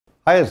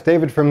Hi, it's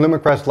David from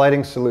Lumicrest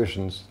Lighting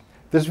Solutions.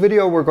 This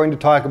video we're going to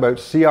talk about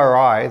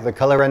CRI, the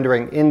color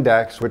rendering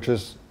index, which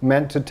is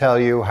meant to tell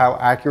you how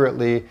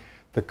accurately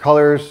the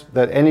colors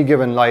that any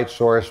given light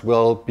source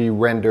will be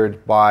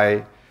rendered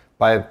by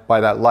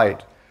that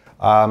light.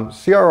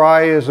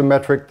 CRI is a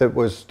metric that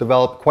was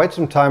developed quite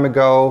some time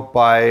ago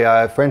by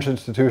a French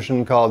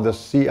institution called the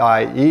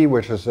CRI,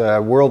 which is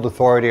a world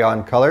authority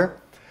on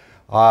color.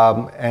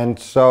 And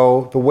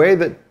so the way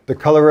that the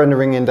color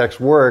rendering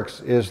index works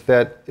is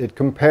that it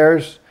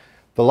compares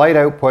the light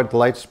output, the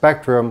light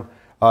spectrum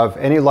of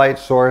any light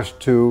source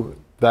to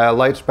the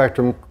light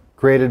spectrum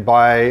created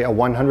by a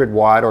 100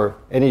 watt or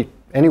any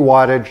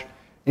wattage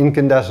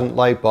incandescent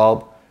light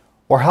bulb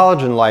or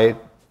halogen light.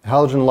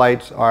 Halogen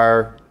lights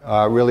are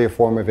really a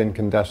form of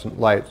incandescent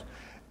lights.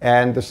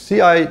 And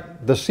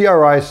the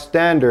CRI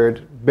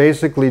standard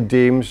basically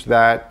deems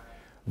that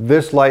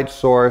this light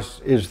source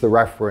is the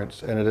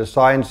reference, and it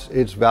assigns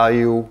its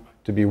value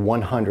to be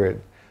 100.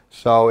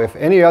 So if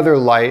any other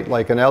light,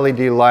 like an LED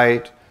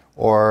light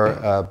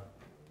or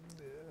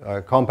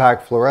a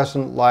compact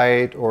fluorescent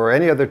light or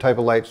any other type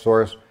of light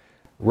source,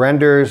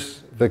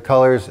 renders the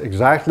colors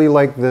exactly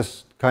like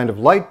this kind of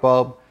light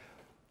bulb,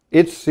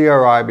 its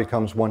CRI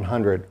becomes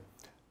 100.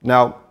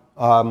 Now,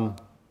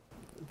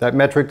 that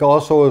metric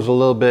also is a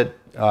little bit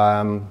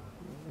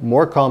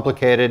more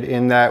complicated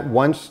in that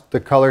once the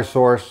color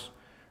source,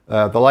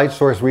 the light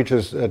source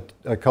reaches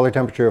a color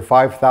temperature of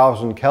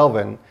 5,000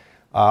 Kelvin,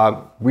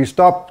 we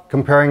stop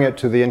comparing it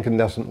to the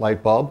incandescent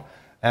light bulb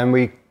and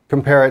we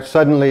compare it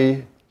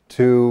suddenly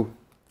to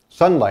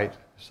sunlight,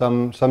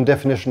 some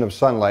definition of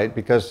sunlight,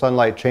 because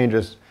sunlight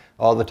changes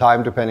all the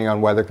time depending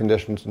on weather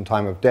conditions and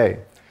time of day.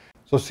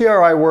 So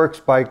CRI works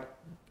by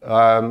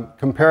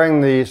comparing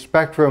the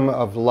spectrum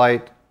of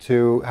light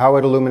to how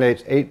it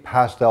illuminates 8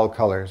 pastel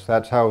colors.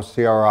 That's how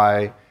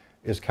CRI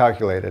is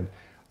calculated.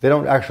 They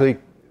don't actually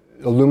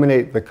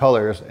illuminate the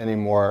colors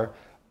anymore,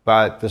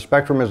 but the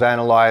spectrum is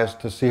analyzed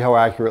to see how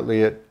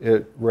accurately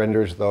it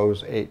renders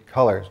those 8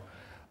 colors.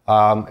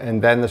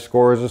 And then the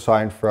score is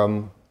assigned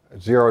from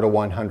 0 to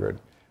 100.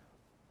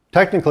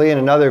 Technically, in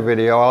another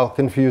video, I'll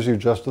confuse you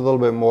just a little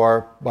bit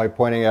more by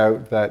pointing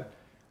out that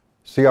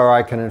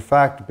CRI can in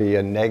fact be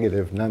a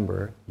negative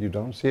number. You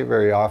don't see it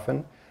very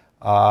often,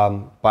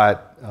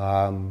 but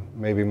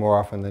maybe more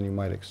often than you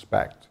might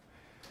expect.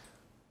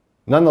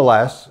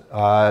 Nonetheless,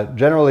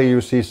 generally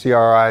you see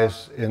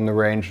CRIs in the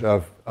range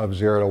of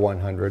 0 to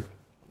 100,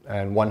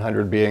 and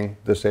 100 being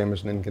the same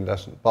as an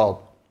incandescent bulb.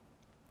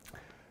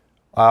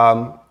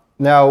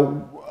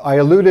 Now, I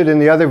alluded in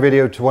the other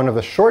video to one of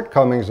the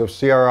shortcomings of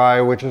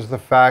CRI, which is the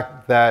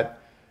fact that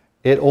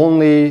it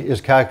only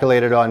is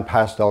calculated on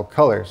pastel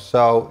colors.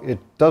 So it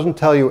doesn't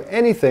tell you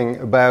anything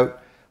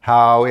about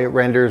how it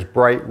renders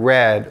bright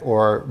red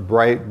or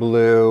bright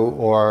blue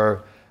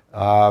or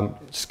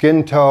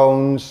skin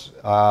tones.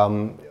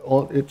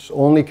 It's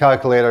only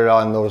calculated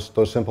on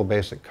those simple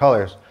basic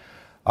colors.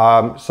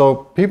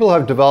 So people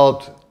have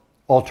developed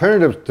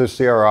alternatives to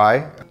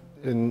CRI.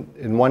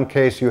 In one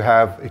case you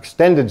have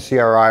extended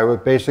CRI,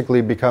 which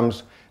basically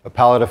becomes a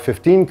palette of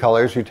 15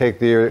 colors. You take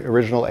the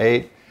original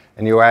 8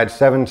 and you add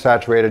 7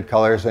 saturated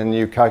colors and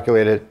you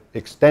calculate it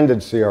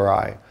extended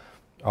CRI.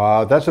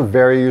 That's a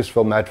very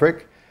useful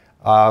metric.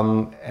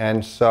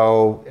 And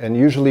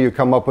usually you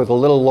come up with a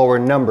little lower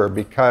number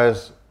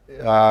because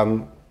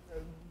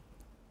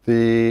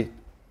the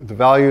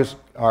values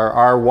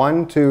are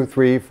R1, 2,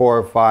 3,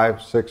 4,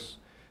 5, 6,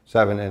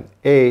 7, and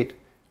 8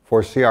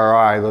 for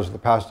CRI. Those are the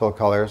pastel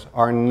colors.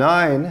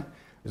 R9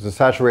 is the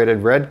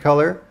saturated red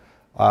color,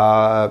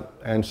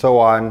 and so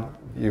on.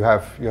 You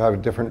have a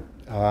different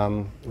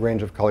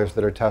range of colors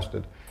that are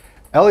tested.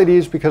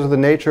 LEDs, because of the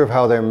nature of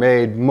how they're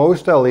made,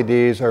 most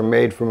LEDs are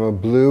made from a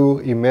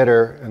blue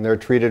emitter and they're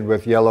treated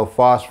with yellow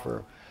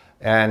phosphor.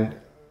 And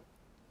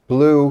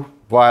blue,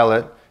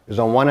 violet is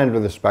on one end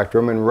of the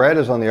spectrum and red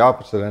is on the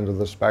opposite end of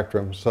the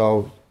spectrum.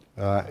 So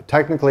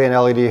technically an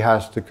LED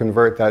has to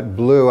convert that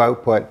blue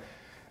output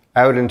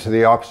out into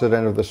the opposite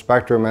end of the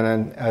spectrum, and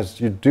then as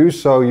you do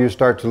so you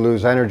start to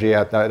lose energy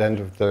at that end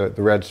of the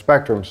red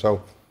spectrum.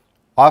 So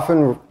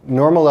often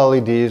normal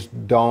LEDs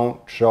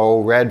don't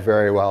show red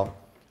very well.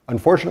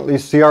 Unfortunately,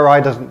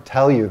 CRI doesn't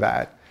tell you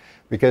that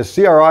because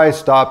CRI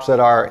stops at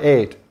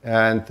R8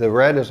 and the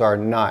red is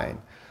R9.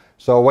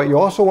 So what you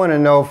also want to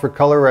know for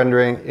color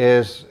rendering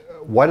is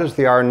what is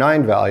the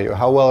R9 value?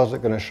 How well is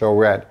it going to show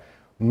red?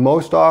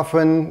 Most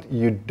often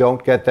you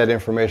don't get that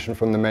information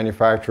from the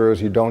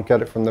manufacturers, you don't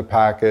get it from the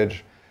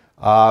package.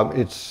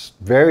 It's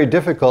very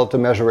difficult to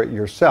measure it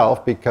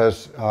yourself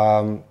because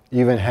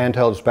even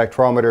handheld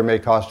spectrometer may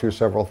cost you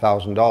several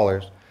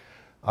 $1,000s.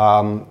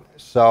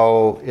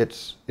 So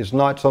it's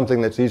not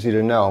something that's easy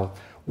to know.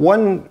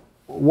 One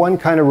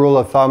kind of rule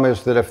of thumb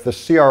is that if the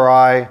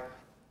CRI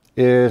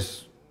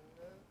is,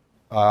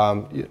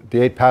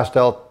 the 8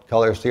 pastel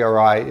color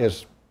CRI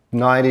is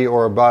 90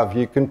 or above,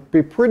 you can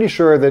be pretty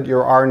sure that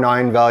your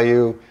R9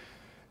 value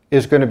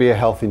is going to be a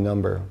healthy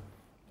number.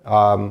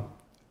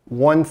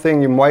 One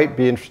thing you might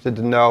be interested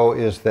to know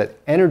is that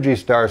Energy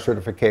Star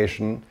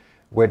certification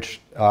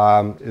which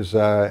is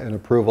an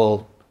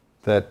approval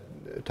that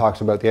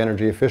talks about the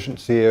energy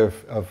efficiency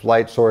of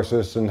light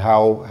sources and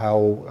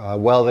how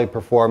well they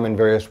perform in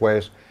various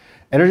ways.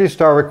 Energy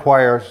Star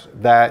requires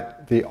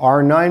that the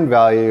R9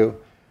 value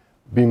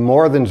be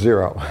more than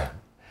 0.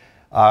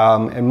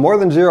 And more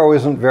than 0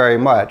 isn't very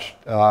much,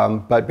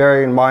 but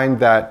bearing in mind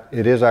that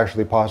it is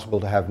actually possible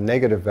to have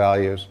negative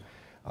values.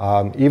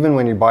 Even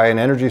when you buy an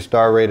Energy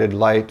Star rated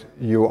light,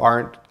 you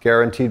aren't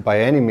guaranteed by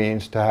any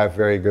means to have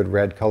very good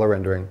red color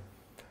rendering.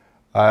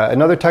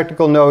 Another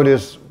technical note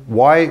is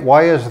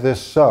why is this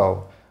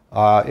so?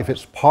 If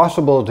it's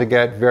possible to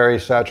get very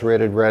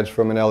saturated reds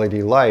from an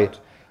LED light,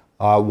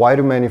 why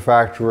do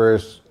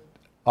manufacturers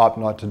opt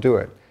not to do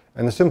it?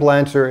 And the simple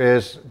answer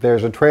is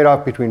there's a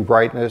trade-off between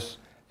brightness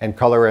and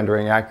color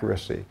rendering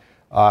accuracy,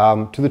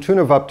 to the tune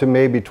of up to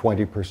maybe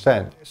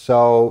 20%.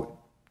 So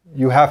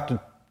you have to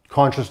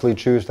consciously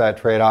choose that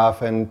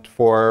trade-off, and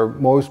for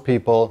most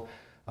people,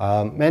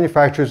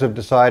 manufacturers have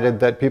decided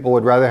that people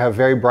would rather have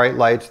very bright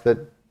lights that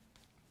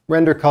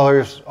render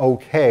colors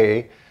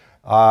okay,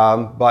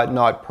 but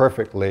not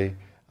perfectly,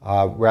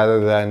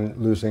 rather than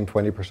losing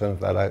 20% of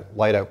that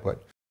light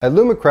output. At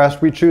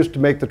Lumicrest, we choose to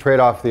make the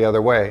trade-off the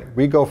other way.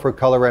 We go for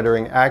color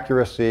rendering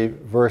accuracy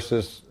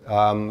versus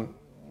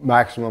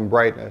maximum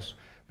brightness,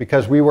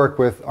 because we work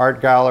with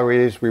art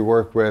galleries, we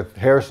work with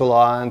hair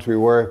salons, we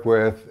work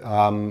with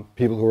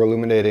people who are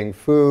illuminating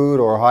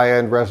food or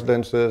high-end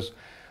residences,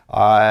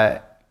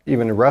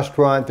 even a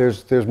restaurant.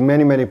 There's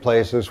many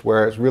places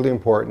where it's really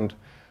important,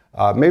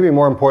 maybe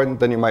more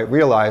important than you might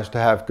realize, to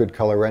have good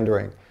color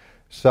rendering.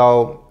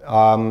 So,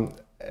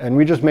 and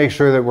we just make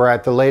sure that we're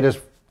at the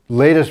latest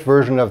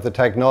version of the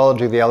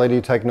technology, the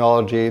LED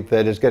technology,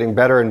 that is getting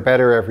better and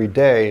better every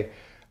day,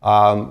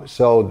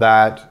 so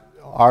that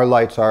our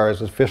lights are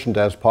as efficient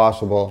as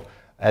possible,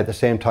 at the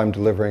same time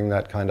delivering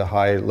that kind of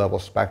high level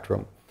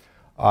spectrum.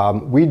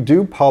 We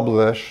do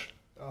publish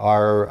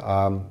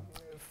our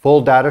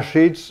full data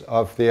sheets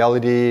of the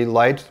LED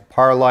lights,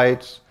 par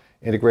lights,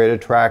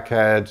 integrated track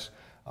heads.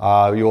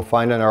 You'll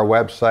find on our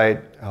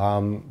website,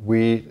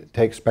 we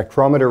take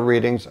spectrometer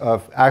readings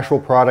of actual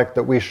product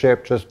that we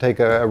ship, just take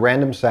a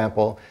random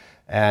sample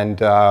and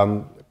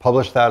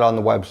publish that on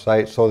the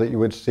website, so that you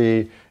would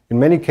see, in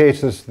many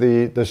cases,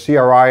 the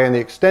CRI and the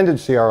extended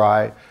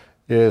CRI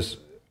is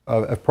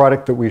a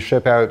product that we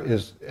ship out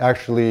is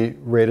actually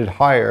rated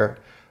higher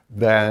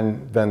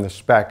than the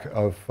spec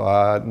of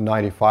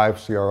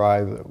 95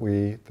 CRI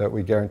that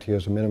we guarantee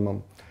as a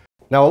minimum.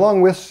 Now,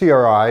 along with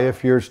CRI,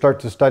 if you start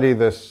to study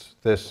this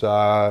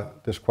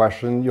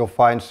question, you'll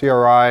find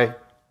CRI,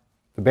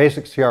 the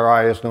basic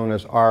CRI is known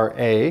as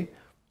RA,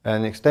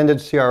 and the extended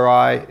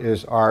CRI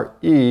is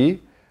RE.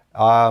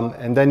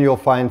 And then you'll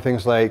find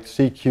things like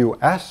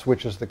CQS,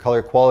 which is the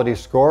color quality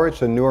score.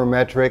 It's a newer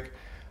metric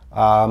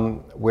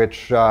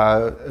which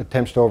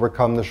attempts to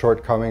overcome the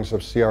shortcomings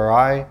of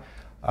CRI.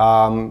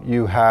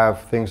 You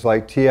have things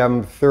like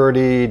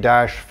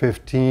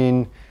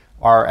TM30-15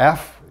 RF,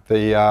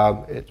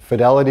 the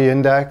fidelity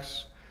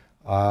index,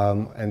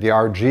 and the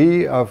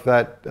RG of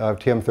that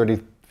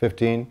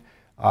TM30-15,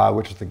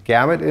 which is the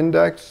gamut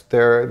index.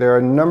 There are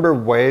a number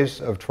of ways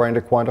of trying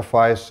to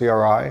quantify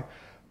CRI,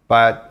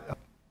 but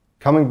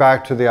coming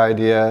back to the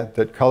idea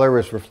that color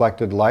is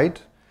reflected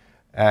light,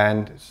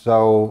 and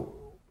so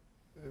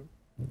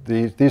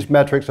these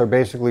metrics are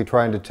basically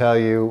trying to tell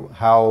you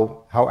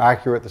how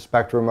accurate the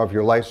spectrum of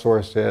your light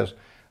source is,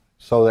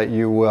 so that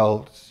you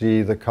will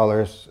see the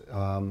colors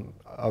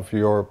of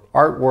your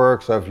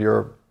artworks, of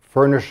your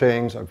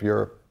furnishings, of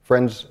your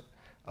friends,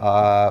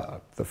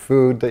 the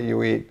food that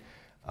you eat,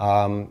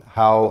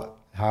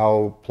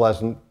 how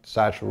pleasant,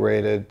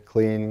 saturated,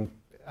 clean,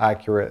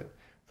 accurate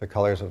the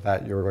colors of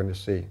that you're going to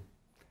see.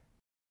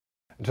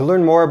 To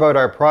learn more about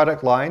our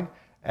product line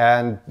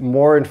and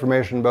more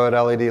information about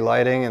LED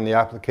lighting and the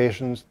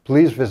applications,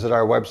 please visit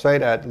our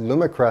website at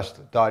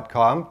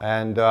lumicrest.com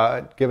and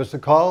give us a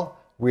call.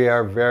 We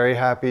are very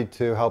happy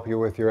to help you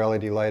with your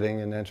LED lighting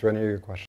and answer any of your questions.